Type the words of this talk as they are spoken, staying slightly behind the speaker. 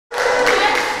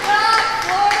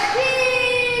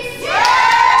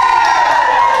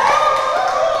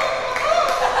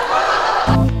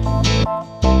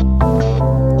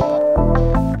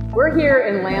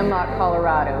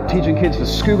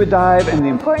scuba dive and the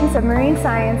importance of marine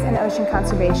science and ocean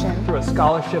conservation through a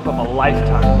scholarship of a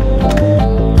lifetime.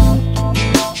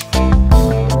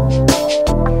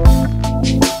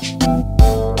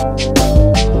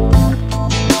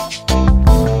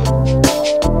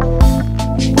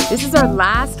 This is our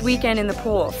last weekend in the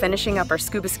pool, finishing up our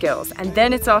scuba skills, and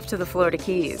then it's off to the Florida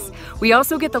Keys. We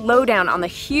also get the lowdown on the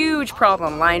huge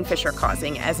problem lionfish are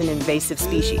causing as an invasive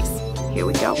species. Here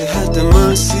we go. You had the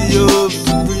mercy of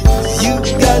the breeze. You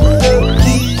got the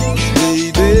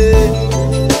keys, baby,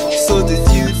 so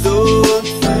that you don't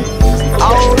freeze.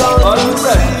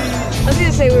 I was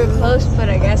gonna say we were close, but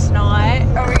I guess not.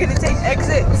 Are we gonna take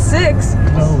exit 6?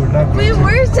 No, we're not. We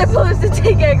were supposed to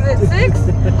take exit 6.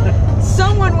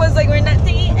 Someone was like, we're not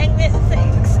taking exit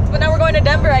 6. But now we're going to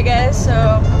Denver, I guess,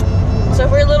 so if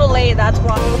we're a little late, that's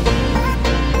why.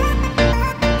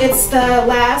 It's the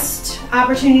last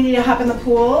opportunity to hop in the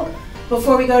pool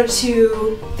before we go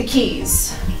to the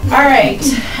Keys. All right,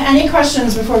 any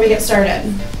questions before we get started?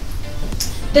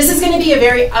 This is going to be a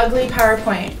very ugly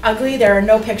PowerPoint. Ugly, there are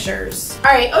no pictures.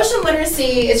 All right, ocean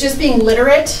literacy is just being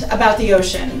literate about the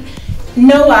ocean.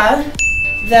 NOAA,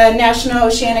 the National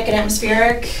Oceanic and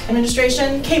Atmospheric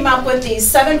Administration, came up with these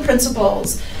 7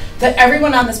 principles that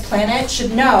everyone on this planet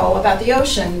should know about the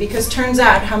ocean, because turns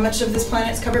out how much of this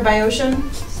planet is covered by ocean?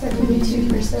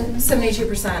 72%.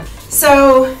 72%.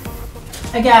 So,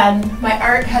 again, my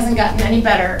art hasn't gotten any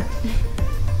better.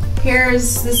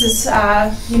 This is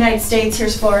United States,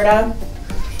 here's Florida.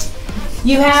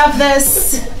 You have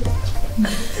this.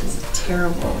 This is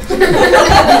terrible.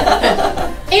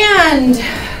 And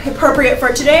appropriate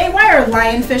for today, why are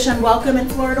lionfish unwelcome in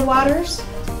Florida waters?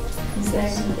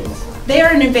 They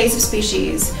are an invasive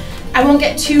species. I won't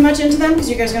get too much into them because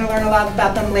you guys are going to learn a lot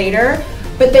about them later,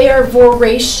 but they are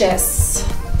voracious.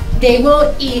 They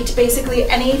will eat basically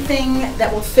anything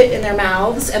that will fit in their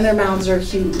mouths, and their mouths are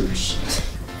huge.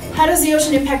 How does the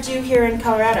ocean impact you here in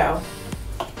Colorado?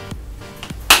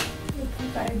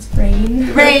 Provides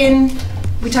rain. Rain.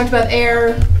 We talked about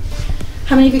air.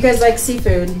 How many of you guys like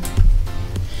seafood?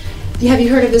 Have you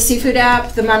heard of the seafood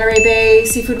app, the Monterey Bay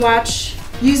Seafood Watch?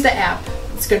 Use the app.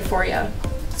 It's good for you.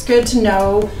 It's good to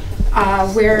know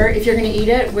where, if you're going to eat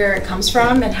it, where it comes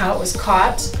from and how it was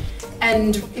caught.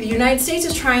 And the United States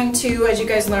is trying to, as you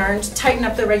guys learned, tighten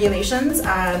up the regulations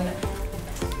on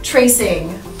tracing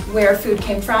where food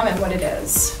came from and what it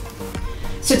is.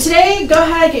 So today, go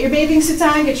ahead, get your bathing suits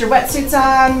on, get your wetsuits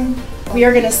on. We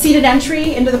are going to seated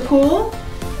entry into the pool,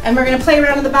 and we're going to play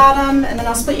around at the bottom, and then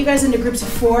I'll split you guys into groups of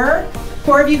 4.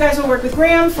 4 of you guys will work with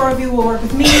Graham, 4 of you will work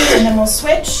with me, and then we'll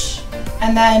switch,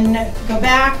 and then go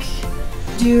back,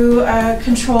 do a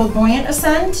controlled buoyant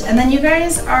ascent, and then you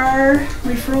guys are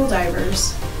referral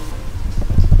divers.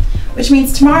 Which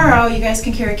means tomorrow you guys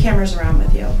can carry cameras around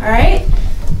with you, all right?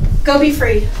 Go be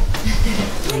free.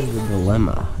 Here's the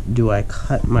dilemma. Do I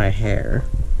cut my hair?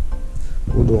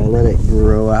 Or do I let it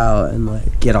grow out and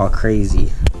like get all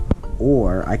crazy?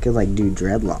 Or I could like do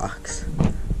dreadlocks.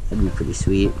 That'd be pretty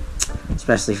sweet.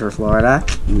 Especially for Florida.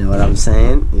 You know what I'm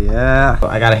saying? Yeah.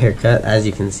 I got a haircut, as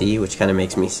you can see, which kind of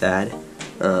makes me sad.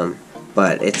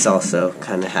 But it's also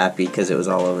kind of happy because it was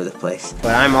all over the place.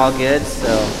 But I'm all good, so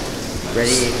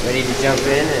ready to jump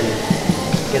in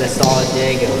and get a solid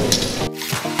day going.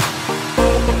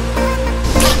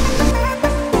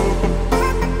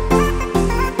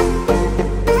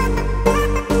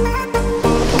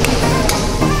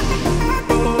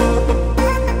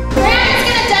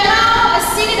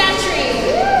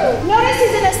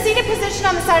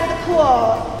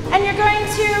 And you're going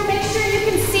to make sure you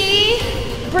can see,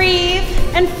 breathe,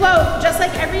 and float just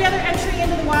like every other entry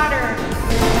into the water.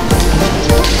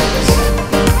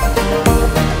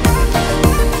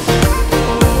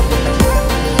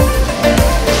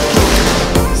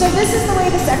 So this is the way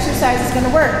this exercise is going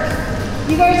to work.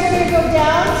 You guys are going to go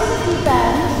down to the deep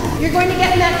end. You're going to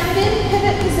get in that fin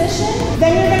pivot position.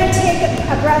 Then you're going to take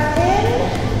a breath in,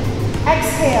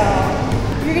 exhale.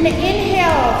 You're going to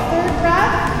inhale, 3rd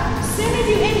breath. As soon as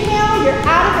you inhale, you're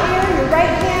out of air, your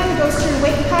right hand goes to your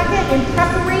wake pocket in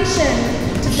preparation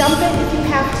to dump it if you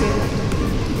have to.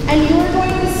 And you are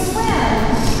going to swim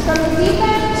from the deep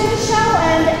end to the shallow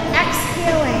end,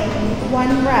 exhaling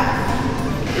 1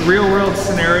 breath. The real world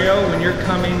scenario, when you're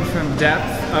coming from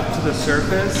depth up to the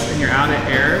surface and you're out of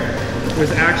air,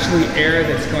 there's actually air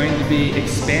that's going to be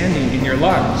expanding in your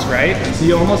lungs, right? So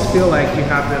you almost feel like you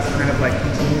have this kind of like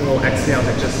continual exhale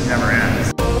that just never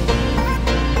ends.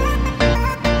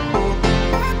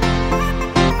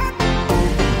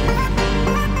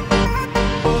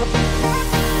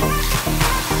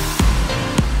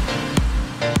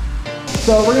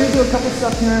 So we're going to do a couple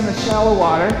stuff here in the shallow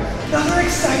water. Another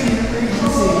exciting emergency.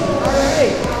 All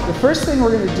right. The first thing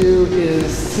we're going to do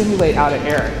is simulate out of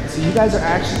air. So you guys are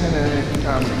actually going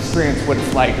to experience what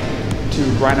it's like to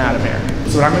run out of air.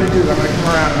 So what I'm going to do is I'm going to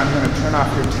come around and I'm going to turn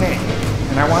off your tank.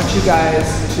 And I want you guys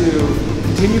to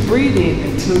continue breathing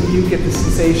until you get the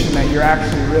sensation that you're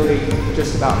actually really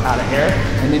just about out of air.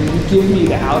 And then you give me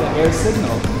the out of air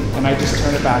signal and I just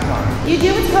turn it back on. You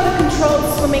do what's called a controlled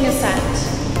swimming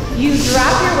ascent. You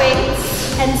drop your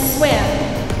weights and swim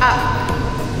up.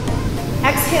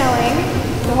 Exhaling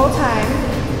the whole time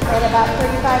at about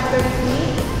 35-30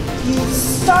 feet. You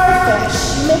starfish.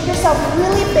 You make yourself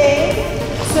really big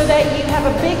so that you have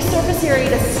a big surface area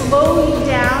to slow you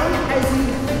down as you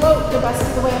float the rest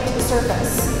of the way up to the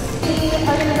surface. We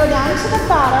are going to go down to the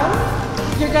bottom.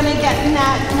 You're going to get in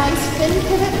that nice fin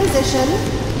pivot position.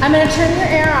 I'm going to turn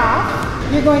your air off.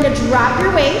 You're going to drop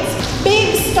your weights.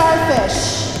 Big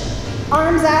starfish.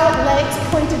 Arms out, legs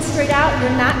pointed straight out.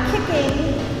 You're not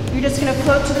kicking. You're just going to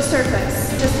float to the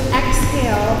surface. Just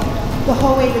exhale the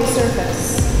whole way to the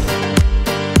surface.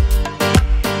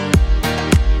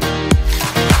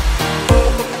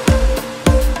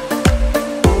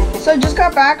 So I just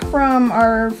got back from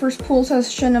our first pool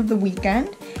session of the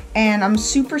weekend, and I'm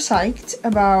super psyched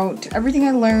about everything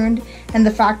I learned and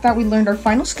the fact that we learned our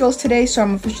final skills today, so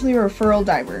I'm officially a referral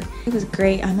diver. It was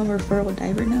great. I'm a referral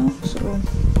diver now, so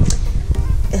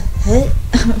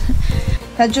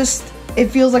it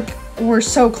feels like we're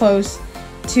so close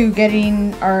to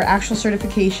getting our actual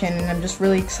certification, and I'm just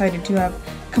really excited to have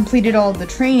completed all of the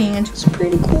training. And it's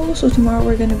pretty cool. So tomorrow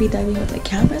we're gonna be diving with like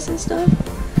cameras and stuff.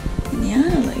 And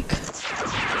yeah, like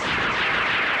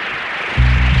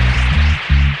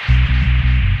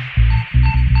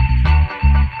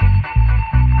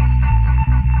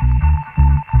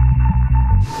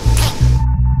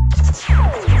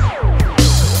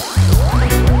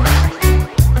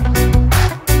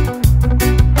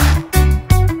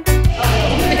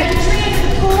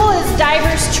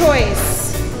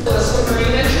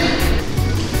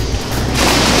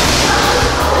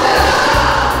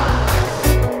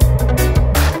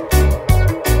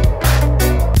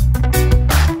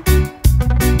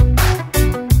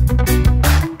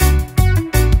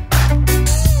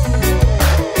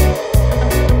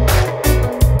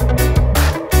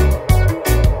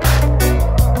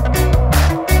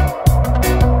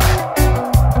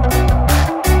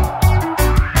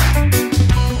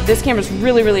this camera is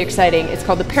really, really exciting. It's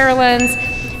called the Paralens,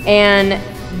 and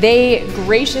they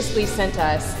graciously sent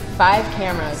us 5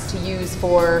 cameras to use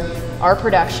for our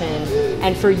production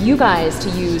and for you guys to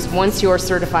use once you're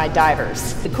certified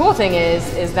divers. The cool thing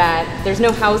is that there's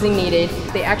no housing needed.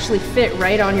 They actually fit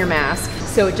right on your mask,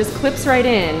 so it just clips right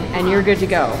in and you're good to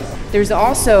go. There's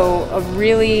also a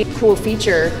really cool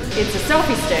feature. It's a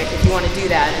selfie stick if you want to do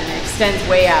that, and it extends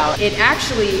way out. It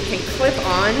actually can clip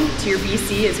on to your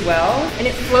BC as well, and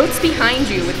it floats behind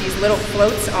you with these little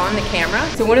floats on the camera.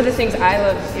 So one of the things I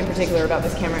love in particular about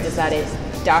this camera is that it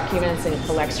documents and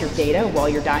collects your data while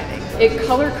you're diving. It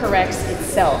color corrects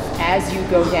itself as you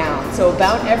go down. So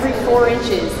about every 4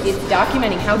 inches, it's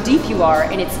documenting how deep you are,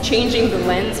 and it's changing the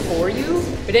lens for you.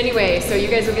 But anyway, so you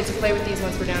guys will get to play with these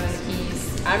once we're down in the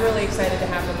Keys. I'm really excited to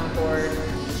have them on board.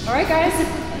 All right, guys,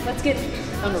 let's get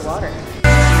underwater.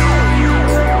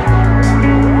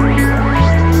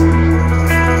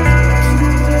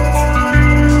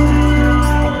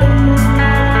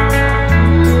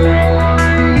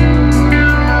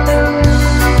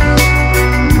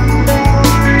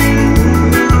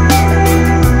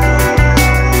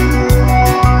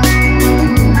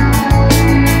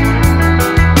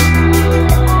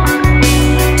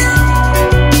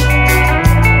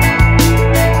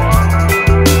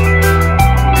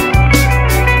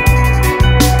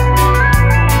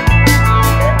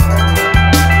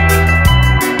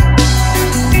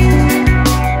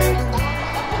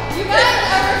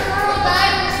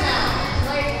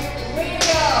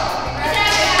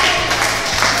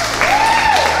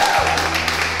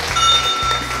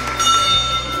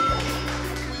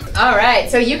 All right,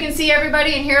 so you can see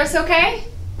everybody and hear us okay?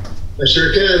 I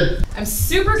sure can. I'm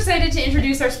super excited to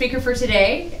introduce our speaker for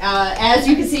today. As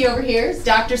you can see over here is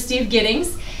Dr. Steve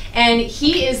Gittings, and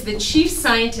he is the chief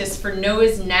scientist for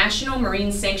NOAA's National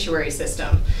Marine Sanctuary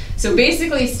System. So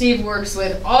basically, Steve works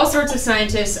with all sorts of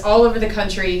scientists all over the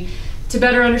country to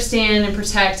better understand and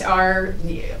protect our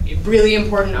really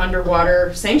important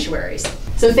underwater sanctuaries.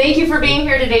 So thank you for being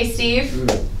here today, Steve.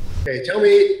 Okay, tell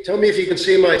me if you can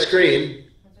see my screen.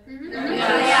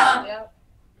 Yeah.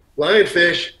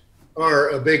 Lionfish are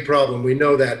a big problem. We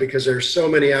know that because there's so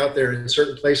many out there in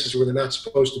certain places where they're not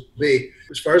supposed to be.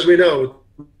 As far as we know,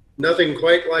 nothing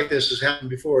quite like this has happened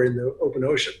before in the open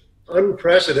ocean.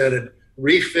 unprecedented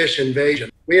reef fish invasion.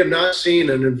 We have not seen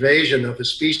an invasion of a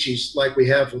species like we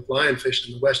have with lionfish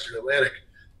in the Western Atlantic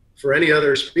for any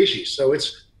other species. So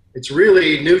it's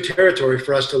really new territory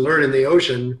for us to learn in the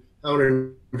ocean how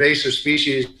an invasive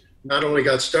species not only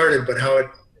got started, but how it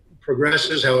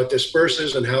progresses, how it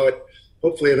disperses, and how it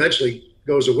hopefully eventually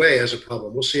goes away as a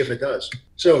problem. We'll see if it does.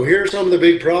 So here are some of the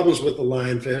big problems with the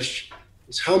lionfish.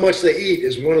 It's how much they eat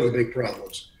is one of the big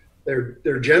problems. They're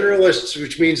generalists,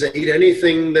 which means they eat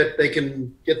anything that they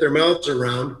can get their mouths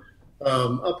around,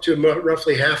 up to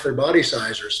roughly half their body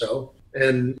size or so.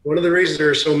 And one of the reasons there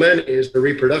are so many is the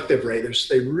reproductive rate.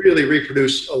 They really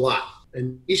reproduce a lot.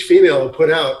 And each female will put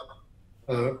out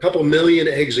a couple million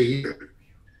eggs a year.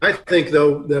 I think,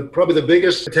 though, probably the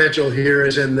biggest potential here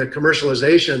is in the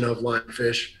commercialization of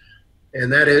lionfish.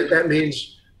 And that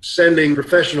means sending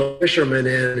professional fishermen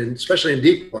in, and especially in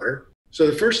deep water. So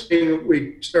the first thing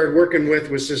we started working with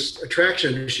was this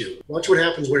attraction issue. Watch what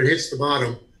happens when it hits the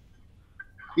bottom.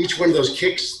 Each one of those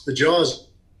kicks the jaws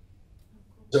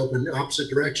open opposite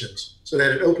directions so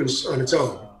that it opens on its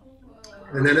own.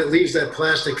 And then it leaves that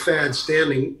plastic pad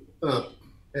standing up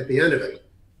at the end of it.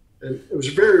 And it was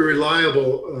a very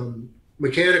reliable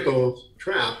mechanical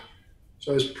trap,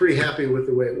 so I was pretty happy with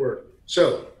the way it worked.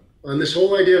 So on this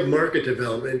whole idea of market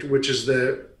development, which is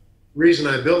the reason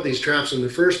I built these traps in the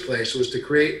first place, was to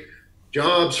create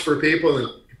jobs for people and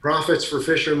profits for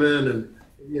fishermen and,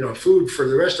 you know, food for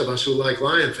the rest of us who like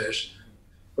lionfish,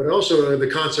 but also the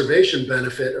conservation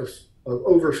benefit of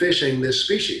overfishing this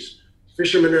species.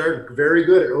 Fishermen are very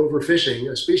good at overfishing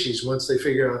a species once they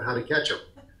figure out how to catch them.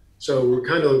 So we're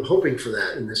kind of hoping for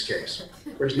that in this case,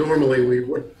 whereas normally we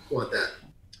wouldn't want that.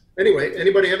 Anyway,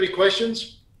 anybody have any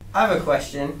questions? I have a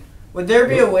question. Would there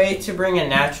be a way to bring a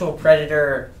natural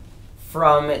predator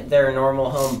from their normal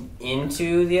home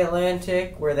into the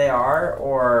Atlantic where they are,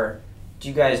 or do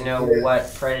you guys know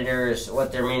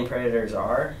what their main predators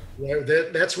are? Yeah,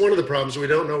 that's one of the problems. We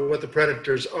don't know what the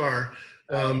predators are,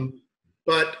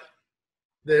 but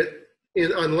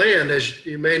on land, as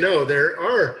you may know,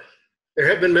 there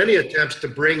have been many attempts to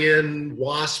bring in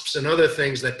wasps and other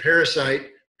things that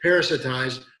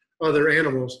parasitize other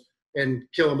animals and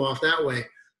kill them off that way.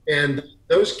 And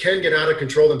those can get out of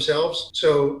control themselves.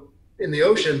 So in the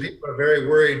ocean, people are very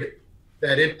worried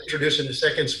that introducing a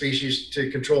second species to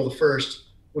control the first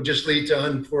will just lead to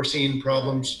unforeseen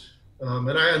problems.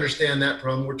 And I understand that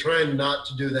problem. We're trying not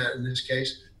to do that in this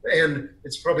case. And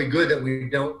it's probably good that we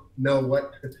don't know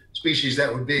what species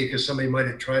that would be, because somebody might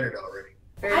have tried it already.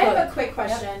 I have a quick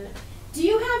question. Yep. Do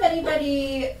you have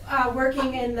anybody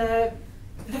working in the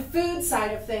food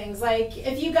side of things? Like,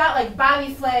 if you got like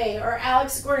Bobby Flay or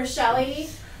Alex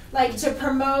Gornishelli, like to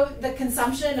promote the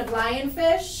consumption of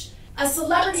lionfish, a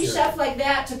celebrity chef like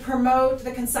that to promote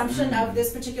the consumption of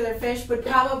this particular fish would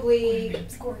probably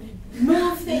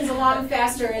move things along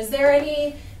faster. Is there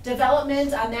any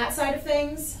development on that side of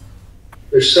things?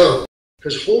 There's some,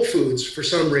 because Whole Foods, for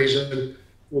some reason,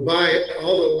 will buy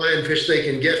all the lionfish they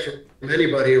can get from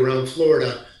anybody around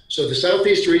Florida. So the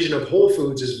southeast region of Whole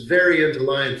Foods is very into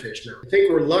lionfish now. I think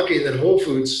we're lucky that Whole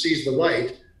Foods sees the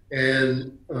light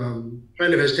and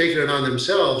kind of has taken it on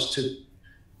themselves to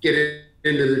get it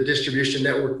into the distribution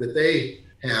network that they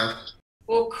have.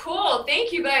 Well, cool.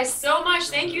 Thank you guys so much.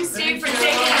 Thank you, Steve, for taking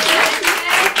it.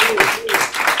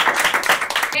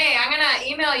 Hey, I'm going to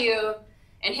email you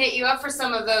and hit you up for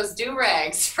some of those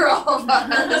do-rags for all of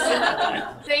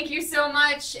us. Thank you so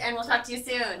much, and we'll talk to you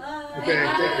soon. Okay,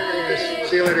 take care.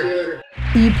 See you later.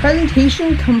 The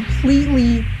presentation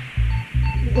completely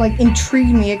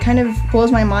intrigued me. It kind of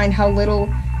blows my mind how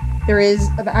little there is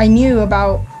I knew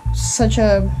about such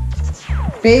a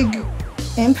big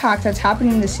impact that's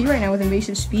happening in the sea right now with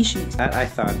invasive species. I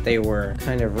thought they were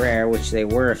kind of rare, which they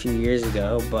were a few years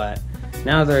ago, but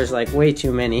now there's way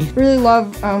too many. Really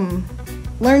love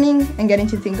learning and getting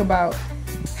to think about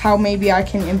how maybe I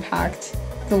can impact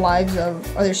the lives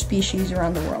of other species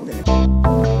around the world.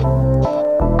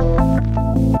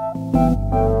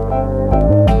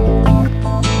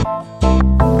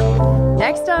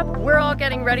 Next up, we're all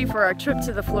getting ready for our trip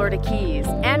to the Florida Keys,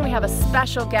 and we have a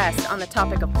special guest on the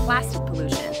topic of plastic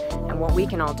pollution and what we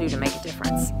can all do to make a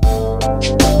difference.